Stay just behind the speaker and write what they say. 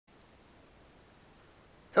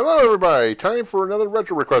Hello everybody, time for another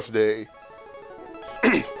retro request day.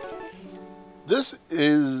 This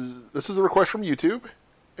is a request from YouTube,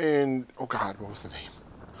 and oh god, what was the name?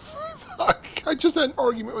 Fuck, I just had an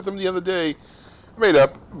argument with him the other day. Made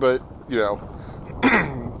up, but you know.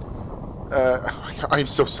 I'm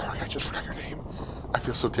so sorry, I just forgot your name. I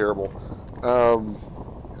feel so terrible.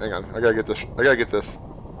 Hang on, I gotta get this.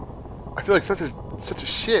 I feel like such a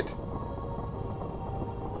shit.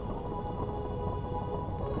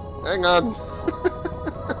 Hang on.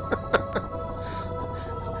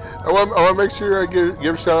 I want to make sure I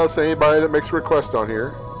give shout outs to anybody that makes a request on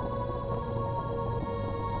here.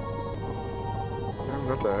 No,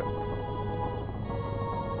 not that.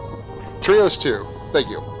 Trios 2. Thank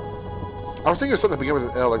you. I was thinking of something that began with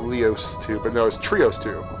an L, like Leos 2, but no, it's Trios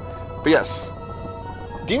 2. But yes,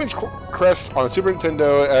 Demon's Crest on Super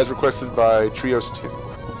Nintendo as requested by Trios 2.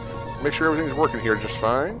 Make sure everything's working here just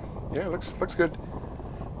fine. Yeah, looks good.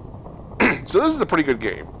 So this is a pretty good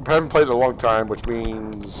game. I haven't played it in a long time, which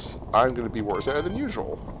means I'm going to be worse at it than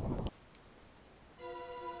usual.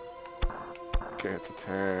 Okay, it's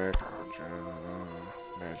attack,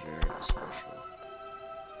 magic, special.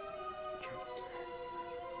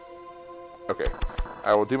 Okay,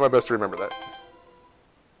 I will do my best to remember that.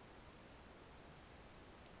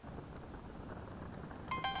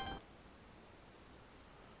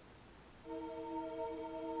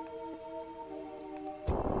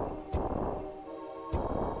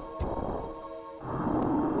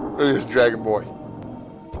 Look at this Dragon Boy.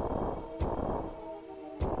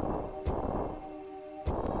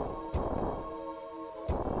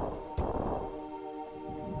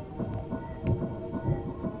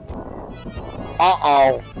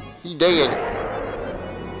 Uh-oh. He dead.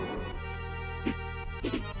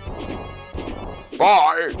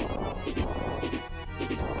 Bye.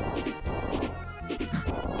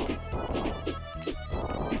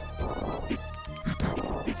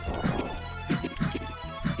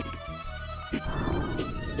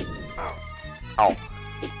 Oh.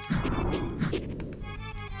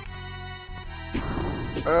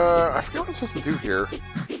 I forget what I'm supposed to do here.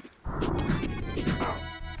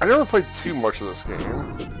 I never played too much of this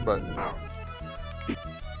game, but...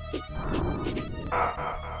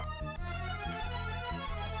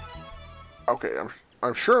 Okay,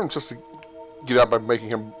 I'm sure I'm supposed to get out by making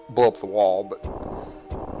him blow up the wall, but...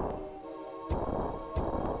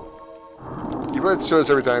 You really have to show this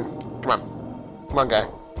every time. Come on. Come on, guy.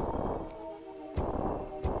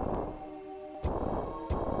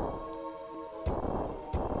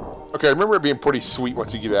 Okay, I remember it being pretty sweet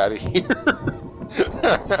once you get out of here.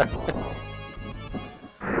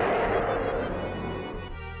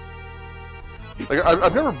 Like,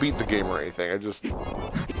 I've never beat the game or anything.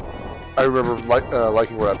 I remember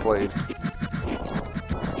liking what I played.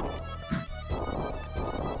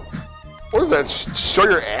 What is that? Show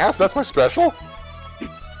your ass? That's my special?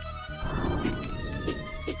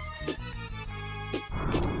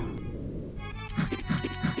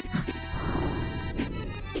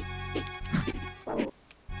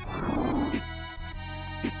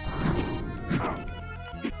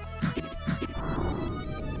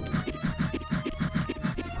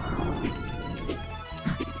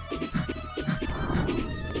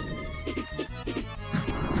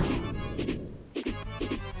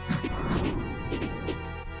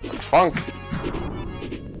 Funk.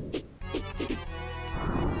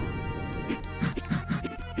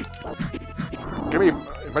 Give me.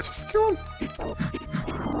 Am I supposed to kill him?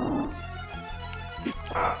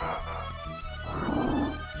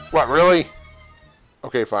 What, really?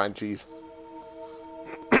 Okay, fine, jeez.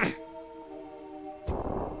 I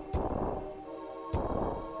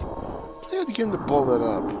have to get him to blow that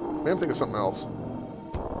up. Maybe I'm thinking of something else.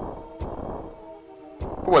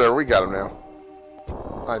 But whatever, we got him now.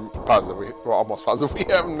 I'm positive well, almost positive we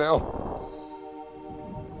have him now.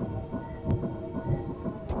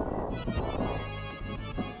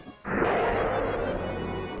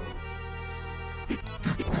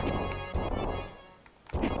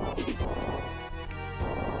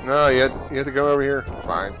 No, you have to come over here.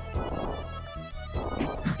 Fine.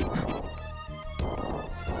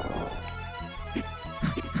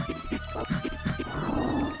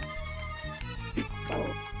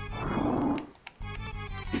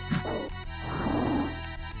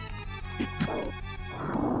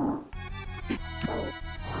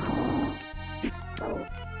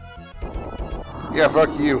 Yeah, fuck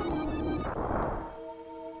you.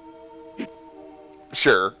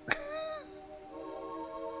 Sure.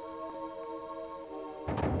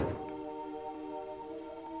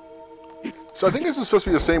 So I think this is supposed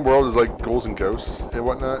to be the same world as like Ghouls and Ghosts and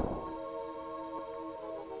whatnot.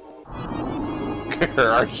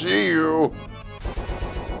 I see you.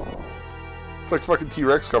 It's like fucking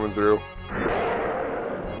T-Rex coming through.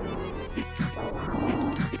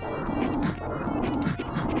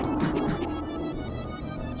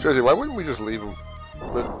 Seriously, why wouldn't we just leave him?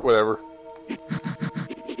 But whatever.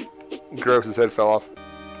 Gross, his head fell off.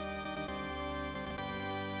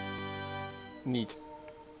 Neat.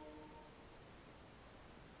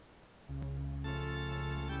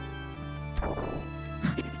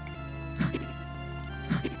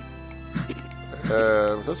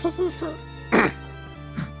 That's just this.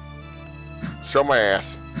 Show my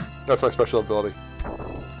ass. That's my special ability.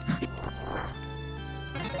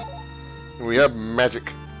 And we have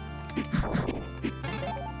magic.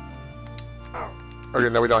 Okay,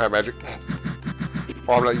 no, we don't have magic.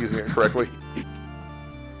 Well, I'm not using it correctly.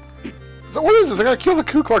 So what is this? I gotta kill the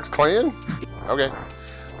Ku Klux Klan? Okay.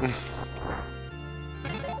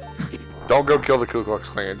 Don't go kill the Ku Klux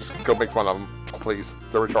Klan. Just go make fun of them, please.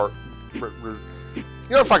 They're retarded.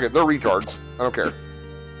 You know, fuck it. They're retards. I don't care.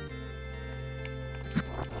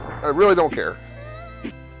 I really don't care.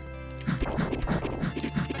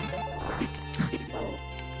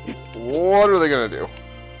 What are they gonna do?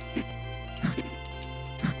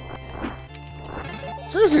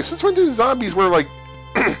 Seriously, since when do zombies wear like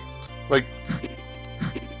like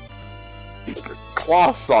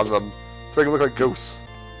cloths on them to make them look like ghosts?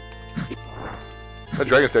 That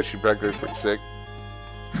dragon statue back there is pretty sick.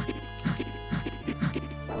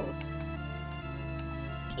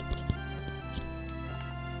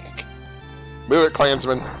 Move it,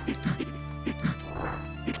 Klansman.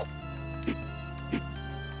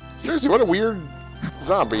 Seriously, what a weird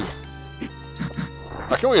zombie.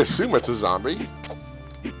 I can only assume it's a zombie.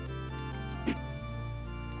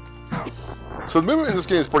 So the movement in this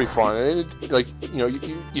game is pretty fun. And it, like, you know,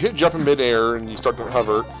 you hit jump in midair and you start to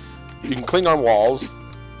hover. You can cling on walls,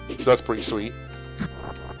 so that's pretty sweet.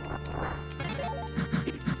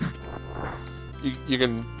 You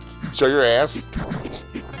can show your ass.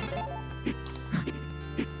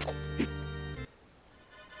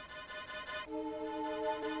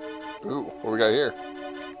 Ooh, what do we got here?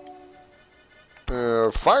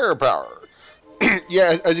 Firepower.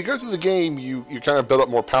 Yeah, as you go through the game, you kind of build up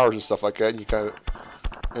more powers and stuff like that. And you kind of,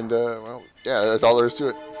 well, yeah, that's all there is to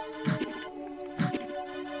it.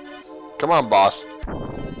 Come on, boss.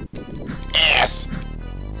 Ass.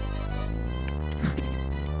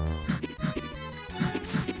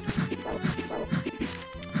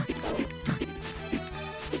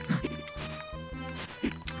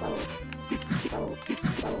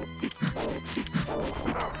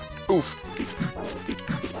 Oof.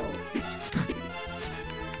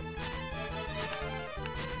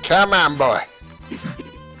 Come on, boy.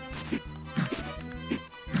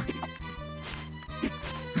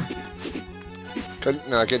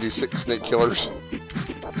 No, I can't do 6 snake killers.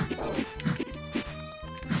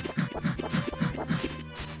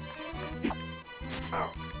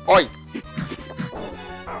 Oi!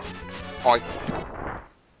 Oi!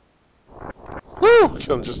 Woo!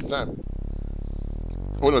 Killed him just in time.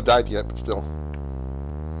 I wouldn't have died yet, but still.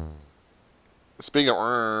 Speaking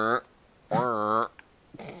of...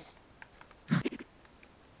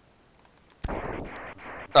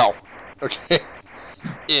 Oh. Okay.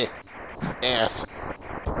 Eh. Ass.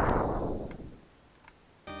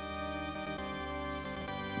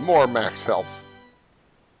 More max health.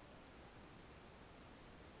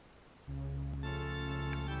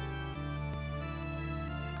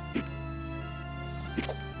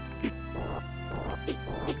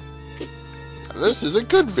 This is a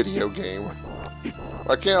good video game.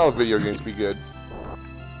 Why can't all video games be good?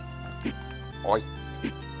 Oi.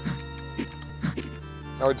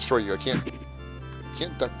 How would I destroy you? I can't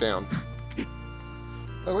duck down.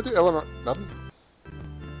 Oh, what the element? Nothing?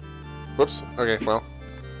 Whoops. Okay, well.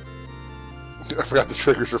 I forgot the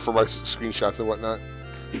triggers are for my screenshots and whatnot.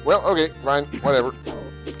 Well, okay, fine. Whatever.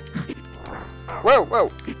 Whoa,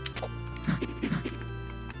 whoa!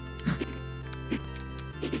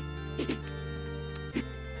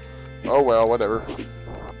 Oh well, whatever.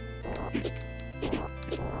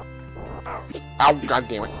 Ow, god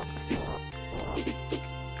damn it.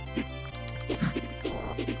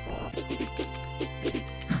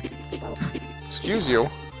 Excuse you.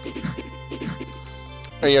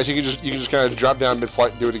 And yes, you can just kind of drop down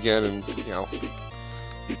mid-flight and do it again, and you know.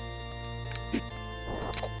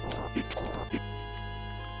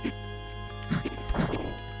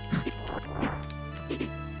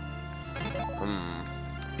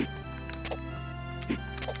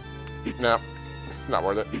 No, not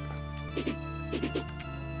worth it.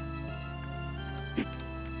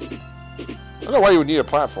 I don't know why you would need a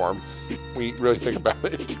platform when you really think about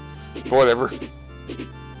it. But whatever.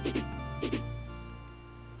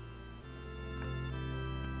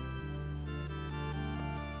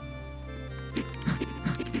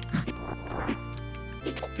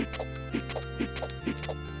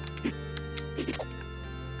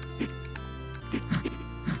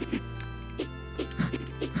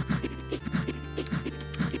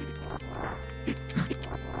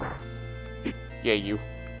 Yeah, you.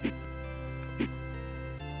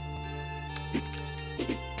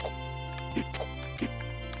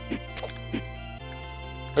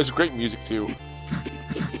 There's great music, too.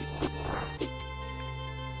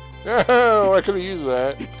 Oh, I could have used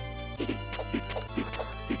that.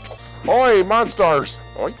 Oi, monsters!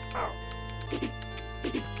 Oi.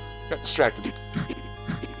 Got distracted.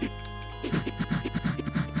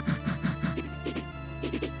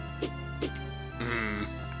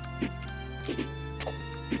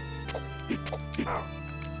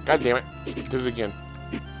 God damn it. Did it again.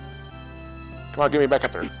 Come on, get me back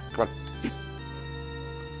up there. Come on.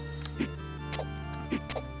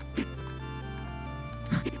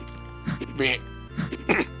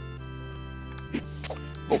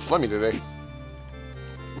 Oh, Flemmy today.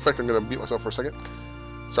 In fact, I'm gonna beat myself for a second.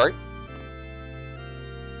 Sorry.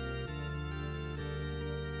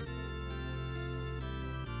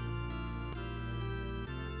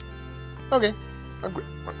 Okay. I'm good.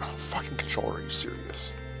 Oh, fucking controller, are you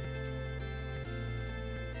serious?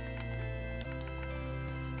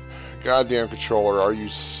 Goddamn controller, are you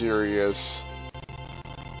serious?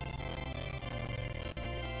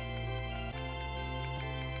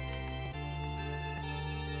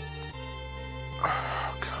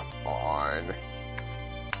 Oh, come on.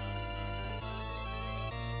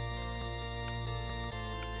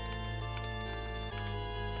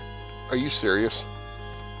 Are you serious?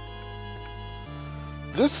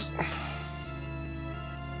 This...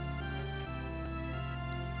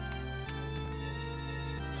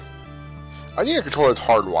 I need a controller that's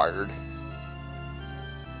hardwired.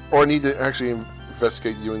 Or I need to actually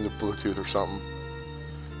investigate doing the Bluetooth or something.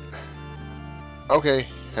 Okay,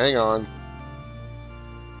 hang on.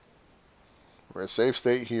 We're in a safe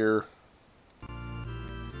state here.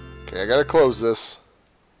 Okay, I gotta close this.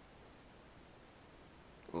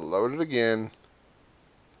 Load it again.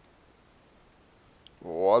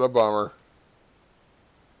 What a bummer.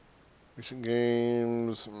 Recent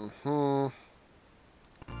games.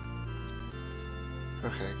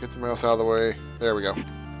 Okay, get the mouse out of the way. There we go.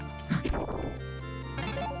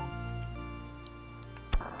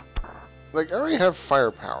 Like, I already have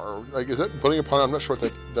firepower. Like, is that putting upon? I'm not sure what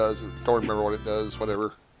that does. Don't remember what it does.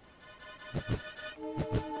 Whatever.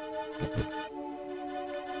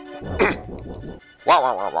 Wow,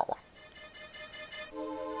 wow, wow, wow.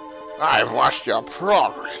 I've watched your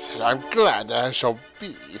progress, and I'm glad that I shall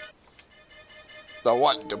be the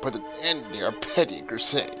one to put an end to your petty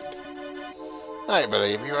crusade. I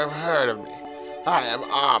believe you have heard of me. I am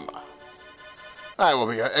Amma. I will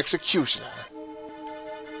be your executioner.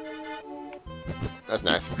 That's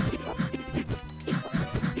nice.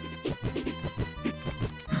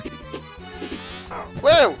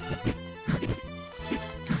 Whoa!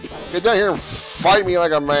 Get down here and fight me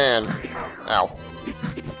like a man. Ow.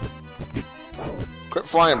 Quit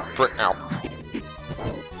flying, prick. Ow.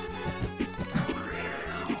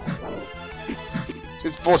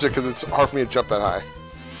 It's bullshit because it's hard for me to jump that high.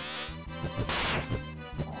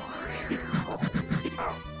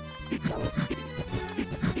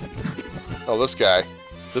 Oh, this guy.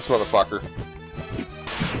 This motherfucker.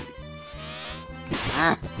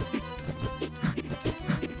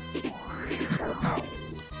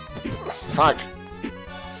 Fuck.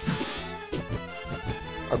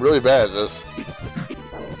 I'm really bad at this.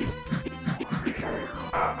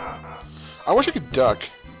 I wish I could duck.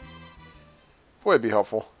 Boy, it'd be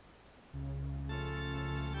helpful.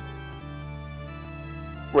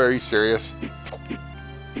 Wait, are you serious?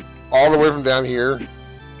 All the way from down here?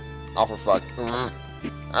 Oh, for fuck.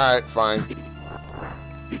 Alright, fine.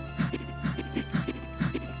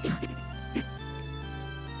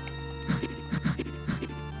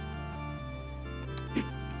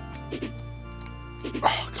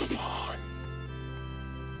 Oh, come on.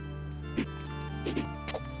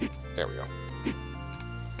 There we go.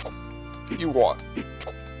 You what?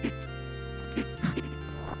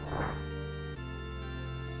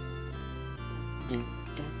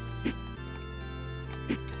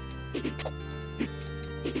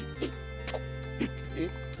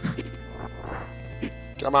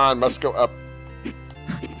 Come on, must go up.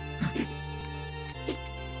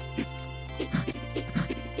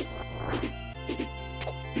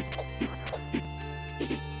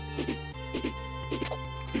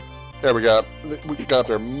 There we go. We got up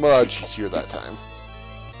there much easier that time.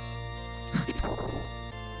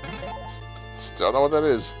 Still don't know what that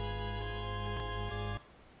is.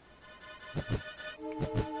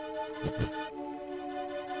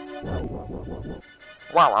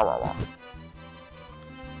 Wow, wow, wow, wow.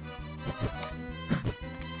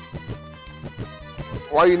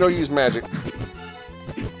 Why you no use magic?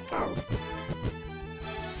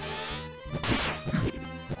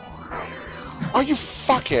 Oh, you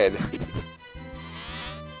fuckhead!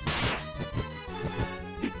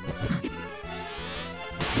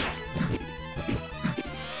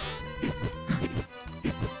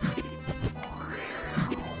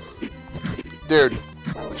 Dude,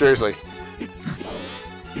 seriously.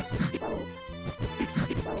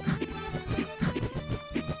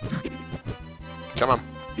 Come on.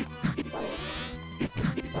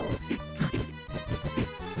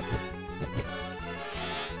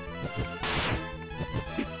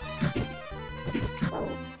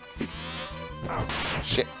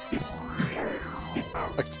 Shit.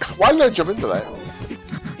 Why did I jump into that?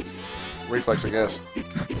 Reflex, I guess.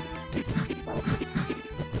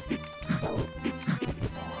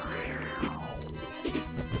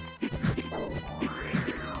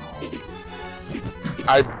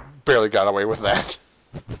 I barely got away with that.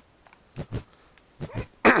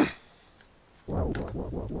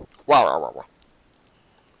 Wow.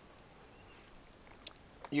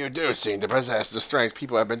 You do seem to possess the strength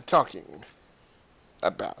people have been talking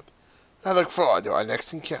about. I look forward to our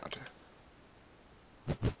next encounter.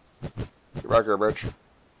 You're right, Garbage.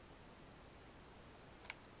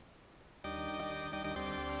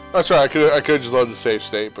 That's right, I could just load the save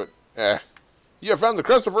state, but you have found the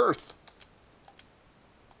Crest of Earth.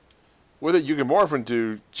 With it, you can morph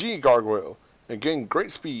into G Gargoyle and gain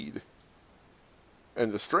great speed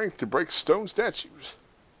and the strength to break stone statues.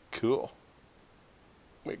 Cool.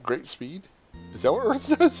 Wait, great speed? Is that what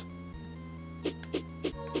Earth does?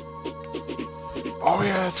 Oh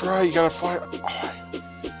yeah, that's right. You gotta fly. Oh,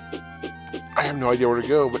 I have no idea where to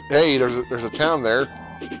go, but hey, there's a town there.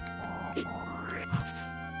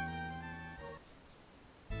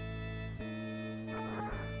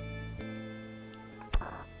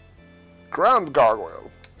 Ground Gargoyle.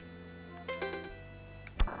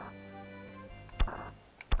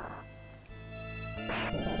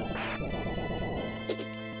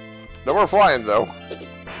 No more flying, though.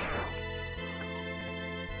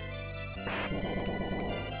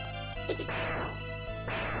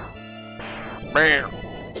 Bam.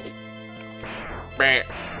 Bam.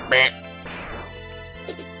 Bam.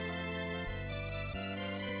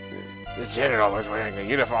 The general was wearing a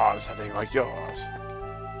uniform, something like yours.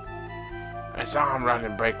 I saw him run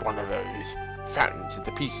and break one of those fountains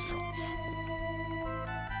into pieces once.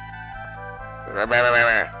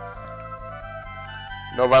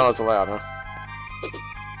 No violence allowed, huh?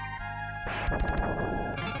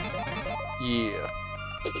 Yeah.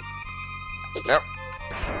 Yep.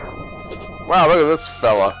 Wow, look at this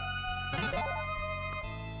fella.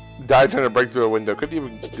 Died trying to break through a window. Couldn't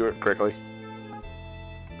even do it correctly.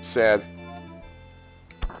 Sad.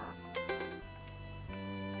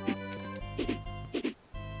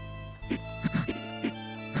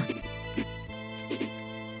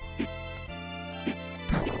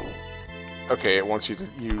 Okay, it wants you to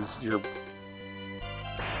use your...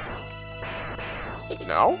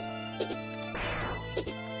 No?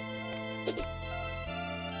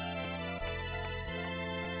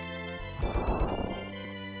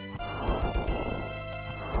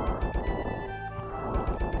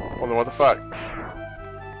 Well, then what the fuck?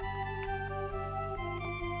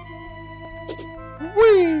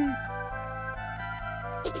 Whee!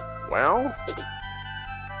 Well...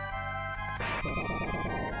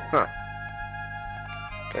 Huh.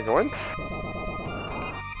 Can I go in?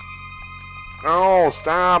 Oh,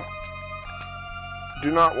 stop!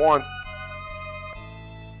 Do not want.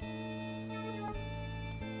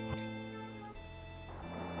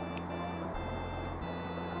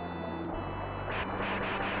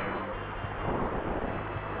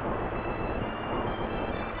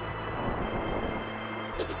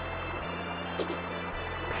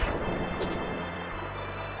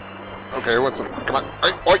 Okay, what's up? Come on.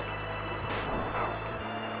 Oi, oi!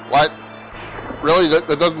 What? Really?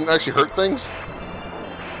 That doesn't actually hurt things?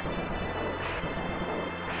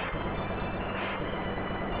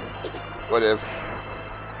 What if?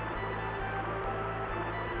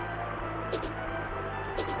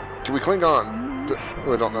 Can we cling on?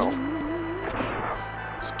 I don't know.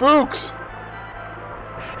 Spooks!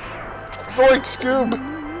 Zoink, Scoob!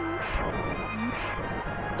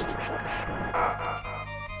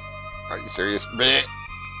 Are you serious? Bleh.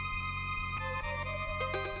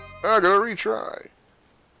 I gotta retry.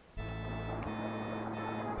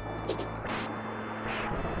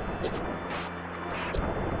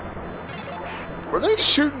 Were they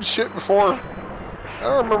shooting shit before? I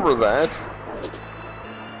don't remember that.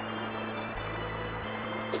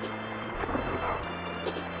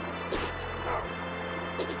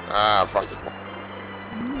 Ah, fuck it.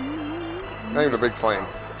 Not even a big flame.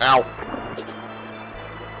 Ow.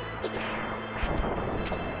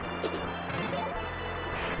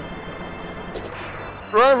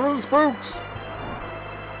 Run for the spooks!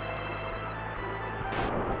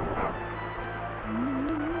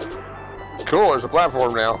 Cool, there's a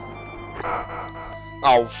platform now.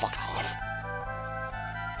 Oh, fuck off.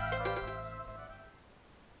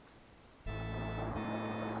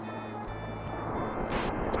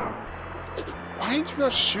 Why did you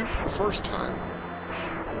not shoot the first time?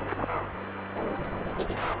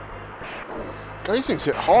 God, these things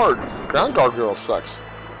hit hard. Ground Gargoyle sucks.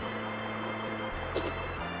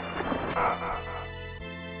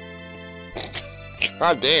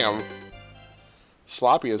 God damn.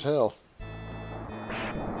 Sloppy as hell.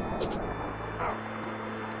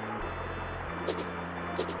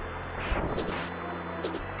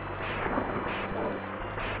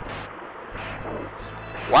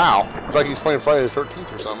 Wow. It's like he's playing Friday the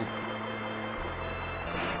 13th or something.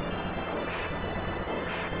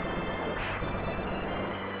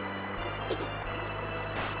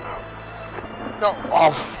 No.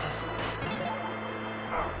 Oh.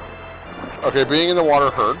 Okay, being in the water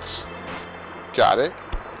hurts. Got it.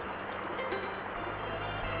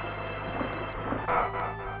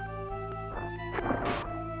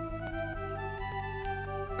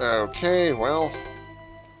 Okay, well.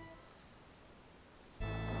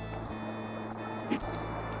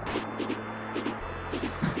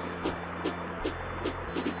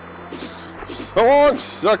 So long,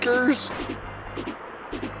 suckers!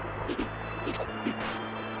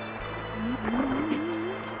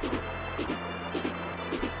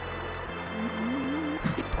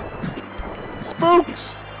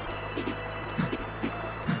 Spooks!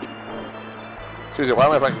 Seriously, why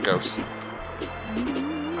am I fighting ghosts?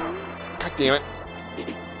 God damn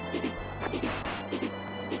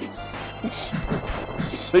it.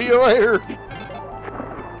 See you later!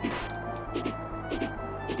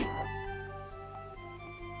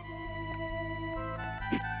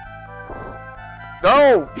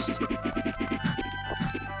 No!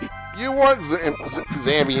 You want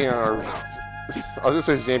Zambi or I was gonna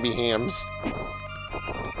say Zambi hams.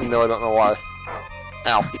 No, I don't know why.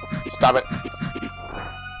 Ow. Stop it.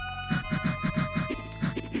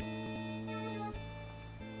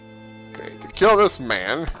 Okay, to kill this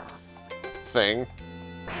man thing.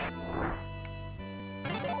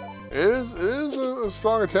 It is a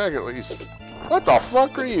strong attack at least. What the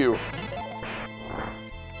fuck are you?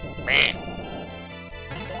 Man.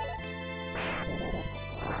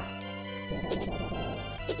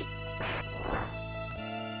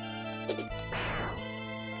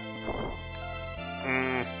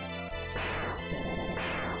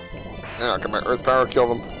 Yeah, okay, my earth power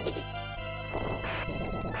killed him.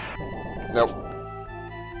 Nope.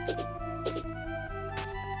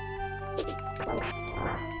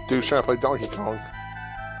 Dude's trying to play Donkey Kong.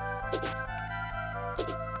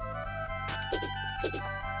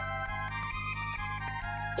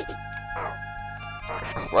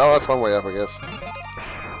 Well, that's one way up, I guess.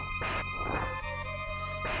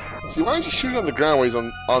 See, why don't you shoot on the ground when he's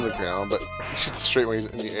on the ground, but he shoots straight when he's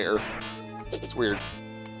in the air? It's weird.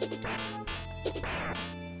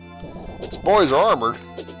 These boys are armored.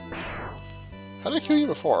 How did I kill you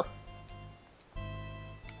before?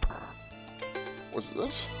 Was it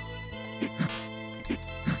this?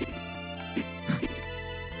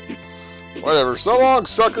 Whatever. So long,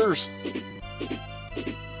 suckers!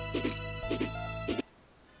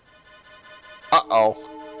 Uh-oh.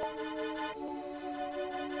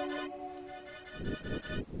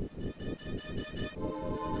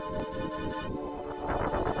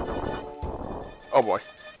 Oh boy.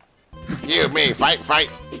 You, me, fight,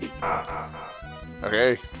 fight!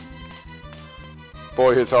 Okay.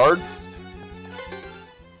 Boy hits hard.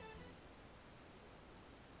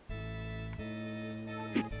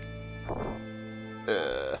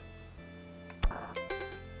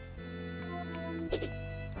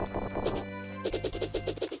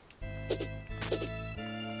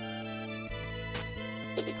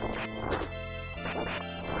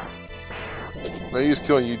 No use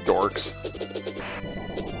killing you dorks.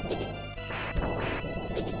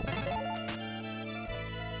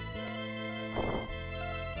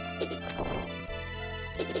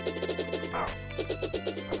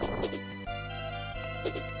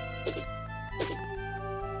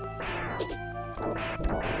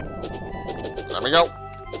 Let me go.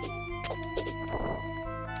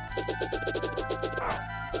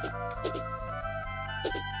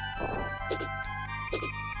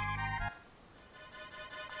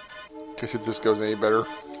 Guess if this goes any better.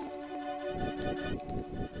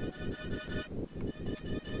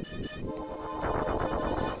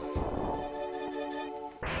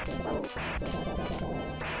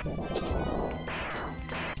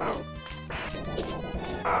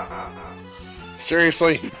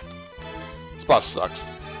 Seriously? This boss sucks.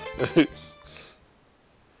 Give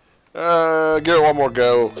it one more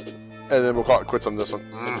go, and then we'll call it quits on this one.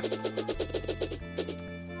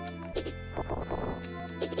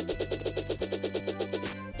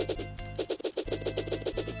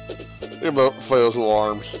 Think about those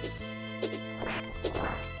alarms.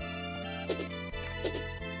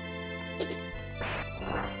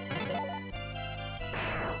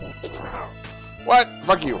 What?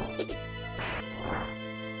 Fuck you.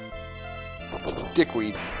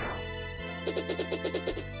 Dickweed.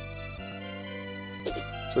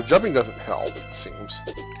 So jumping doesn't help, it seems.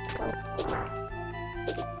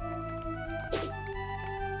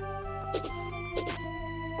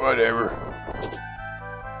 Whatever.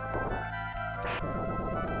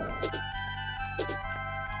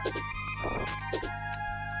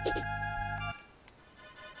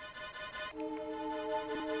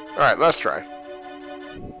 Alright, let's try.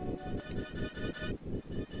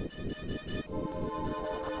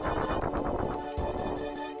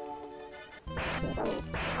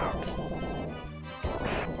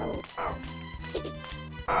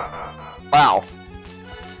 Wow.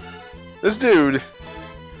 This dude...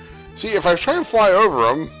 See, if I try and fly over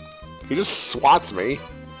him, he just swats me.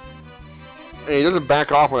 And he doesn't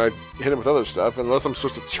back off when I hit him with other stuff, unless I'm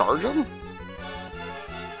supposed to charge him?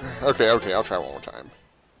 Okay, I'll try one more time.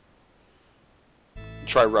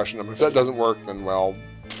 Try rushing him. If that doesn't work, then, well...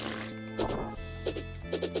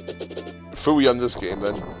 Phooey on this game,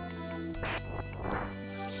 then.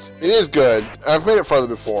 It is good. I've made it farther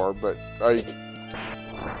before, but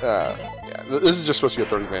yeah, this is just supposed to be a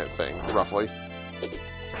 30-minute thing, roughly.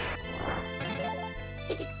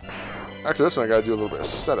 After this one, I gotta do a little bit of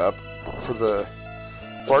setup for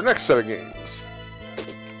our next set of games.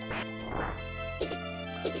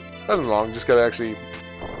 Nothing long, just gotta actually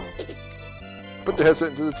put the headset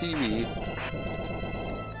into the TV.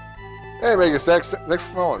 Hey, Megastack, thanks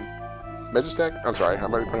for following. Megastack? I'm sorry, I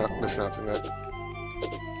might be mispronouncing that.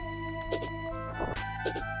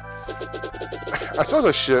 I suppose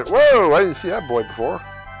I should. Whoa! I didn't see that boy before.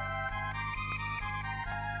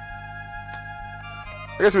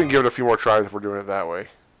 I guess we can give it a few more tries if we're doing it that way.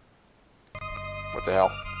 What the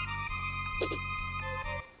hell?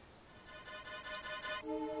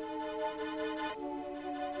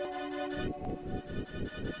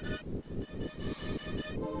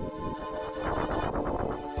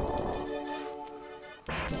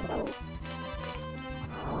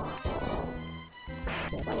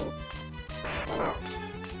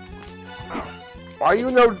 Why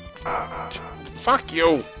you know? Fuck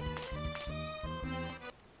you!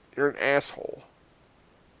 You're an asshole.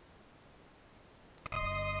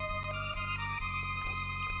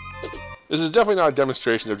 This is definitely not a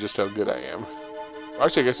demonstration of just how good I am.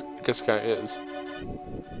 Actually, I guess it kind of is.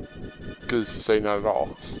 Because to say not at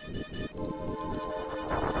all.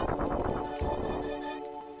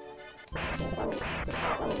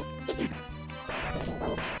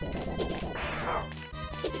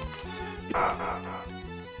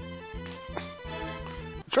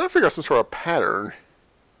 I'm trying to figure out some sort of pattern.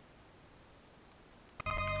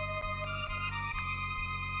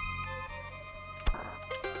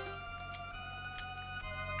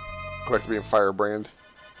 Go back to being Firebrand.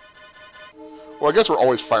 Well, I guess we're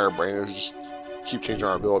always Firebrand. We just keep changing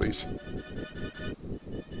our abilities.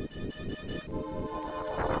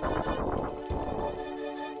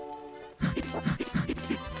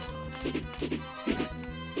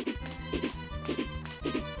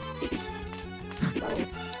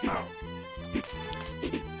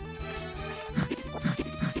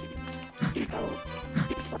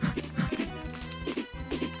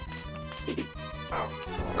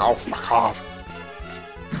 Oh, fuck off.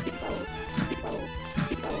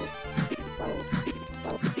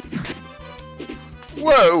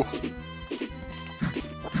 Whoa!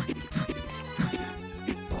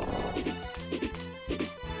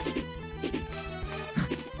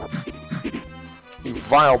 You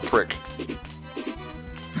vile prick.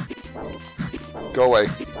 Go away.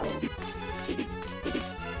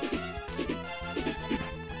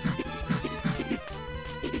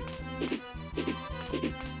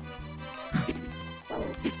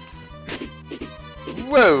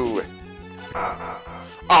 Whoa!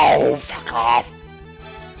 Oh, fuck off!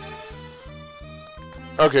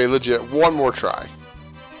 Okay, legit. One more try.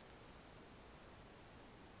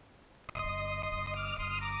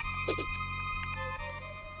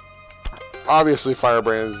 Obviously,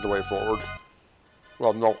 Firebrand is the way forward.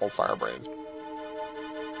 Well, normal Firebrand.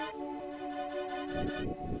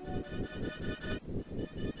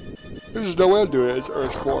 There's no way of doing it. It's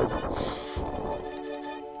Earth form.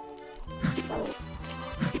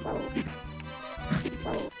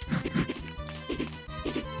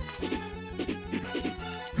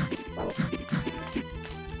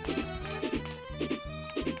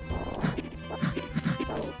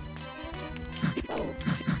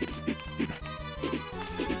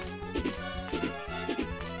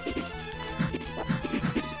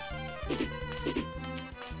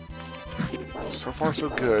 So far, so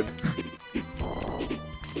good.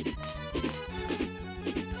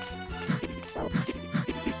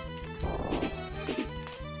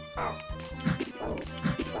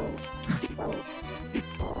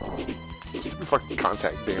 Stupid fucking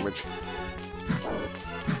contact damage.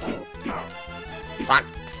 Fine.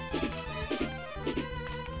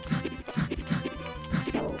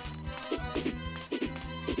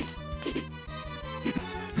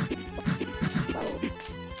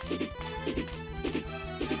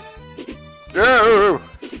 No!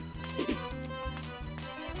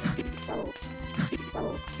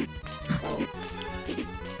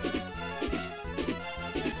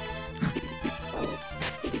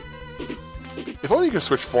 If only you could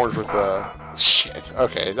switch forms with, shit.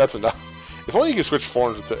 Okay, that's enough. If only you could switch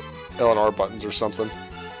forms with the L and R buttons or something.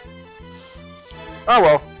 Oh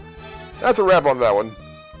well. That's a wrap on that one.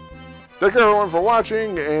 Thank you everyone for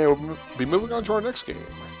watching, and we'll be moving on to our next game.